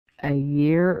A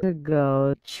year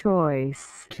ago,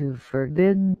 choice to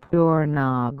forbid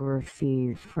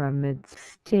pornography from its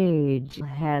stage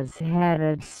has had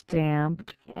a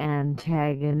stamped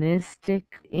antagonistic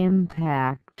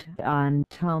impact on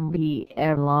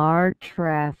Tumblr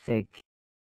traffic.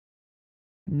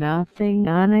 Nothing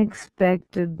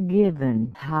unexpected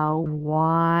given how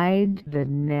wide the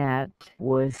net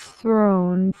was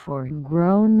thrown for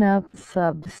grown-up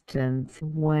substance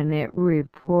when it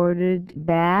reported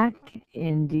back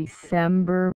in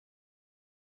December.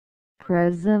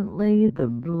 Presently, the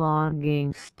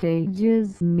blogging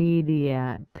stage's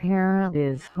media parent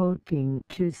is hoping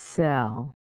to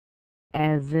sell,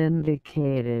 as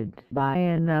indicated by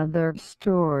another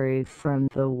story from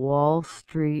the Wall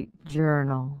Street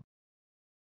Journal.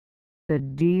 The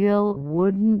deal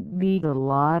wouldn't be a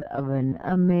lot of an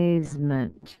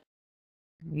amazement,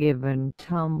 given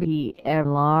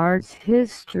Tumblr's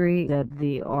history at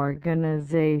the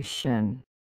organization.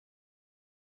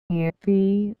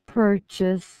 He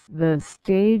purchased the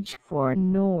stage for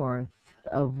north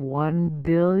of $1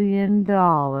 billion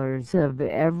of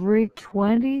every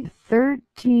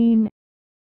 2013,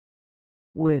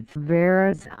 with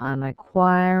Verizon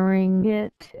acquiring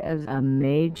it as a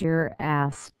major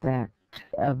aspect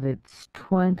of its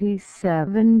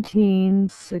 2017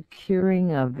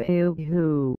 securing of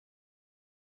Yahoo.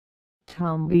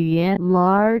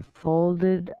 Tumblr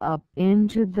folded up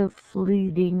into the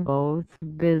fleeting Oath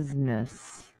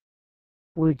business,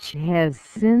 which has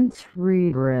since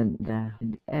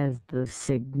rebranded as the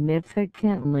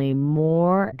significantly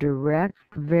more direct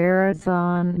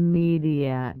Verizon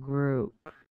Media Group.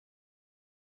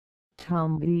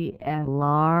 Tumblr at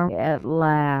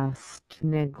last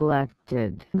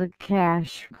neglected the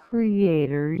cash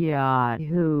creator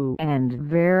Yahoo and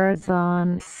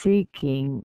Verizon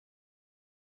seeking,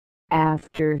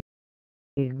 after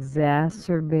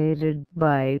exacerbated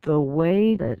by the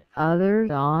way that other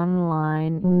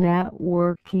online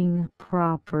networking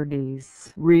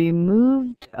properties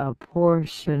removed a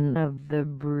portion of the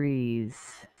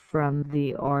breeze from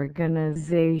the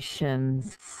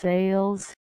organization's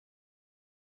sales.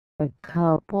 A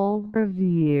couple of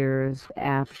years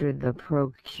after the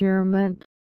procurement,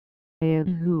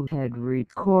 who had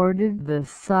recorded the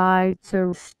site's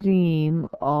steam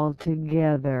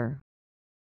altogether.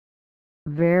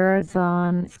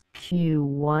 Verizon's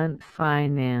Q1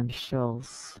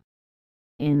 financials,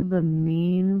 in the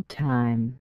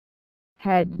meantime,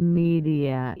 had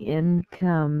media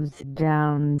incomes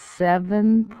down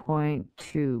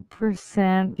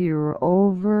 7.2%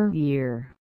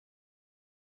 year-over-year.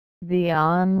 The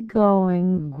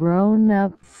ongoing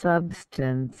grown-up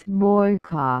substance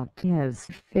boycott has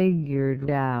figured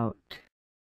out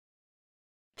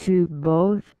to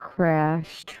both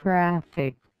crash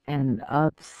traffic and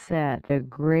upset a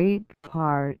great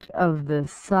part of the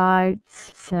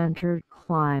site's centered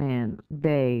client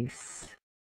base.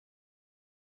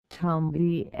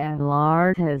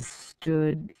 Tumblr has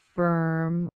stood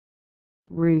firm,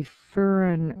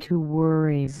 referring to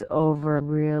worries over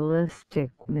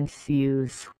realistic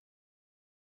misuse,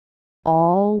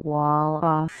 all while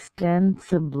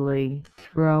ostensibly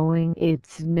throwing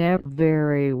its net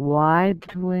very wide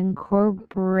to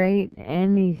incorporate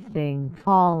anything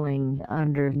falling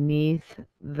underneath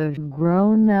the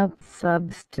grown-up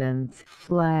substance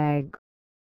flag.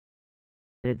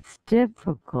 It's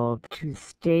difficult to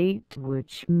state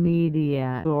which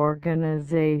media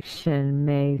organization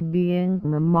may be in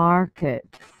the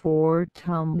market for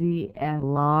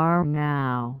Tumblr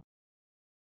now.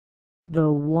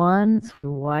 The once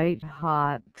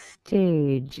white-hot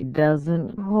stage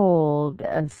doesn't hold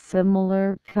a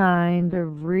similar kind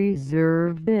of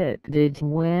reserve it did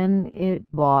when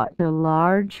it bought a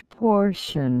large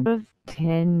portion of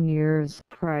 10 years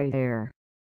prior.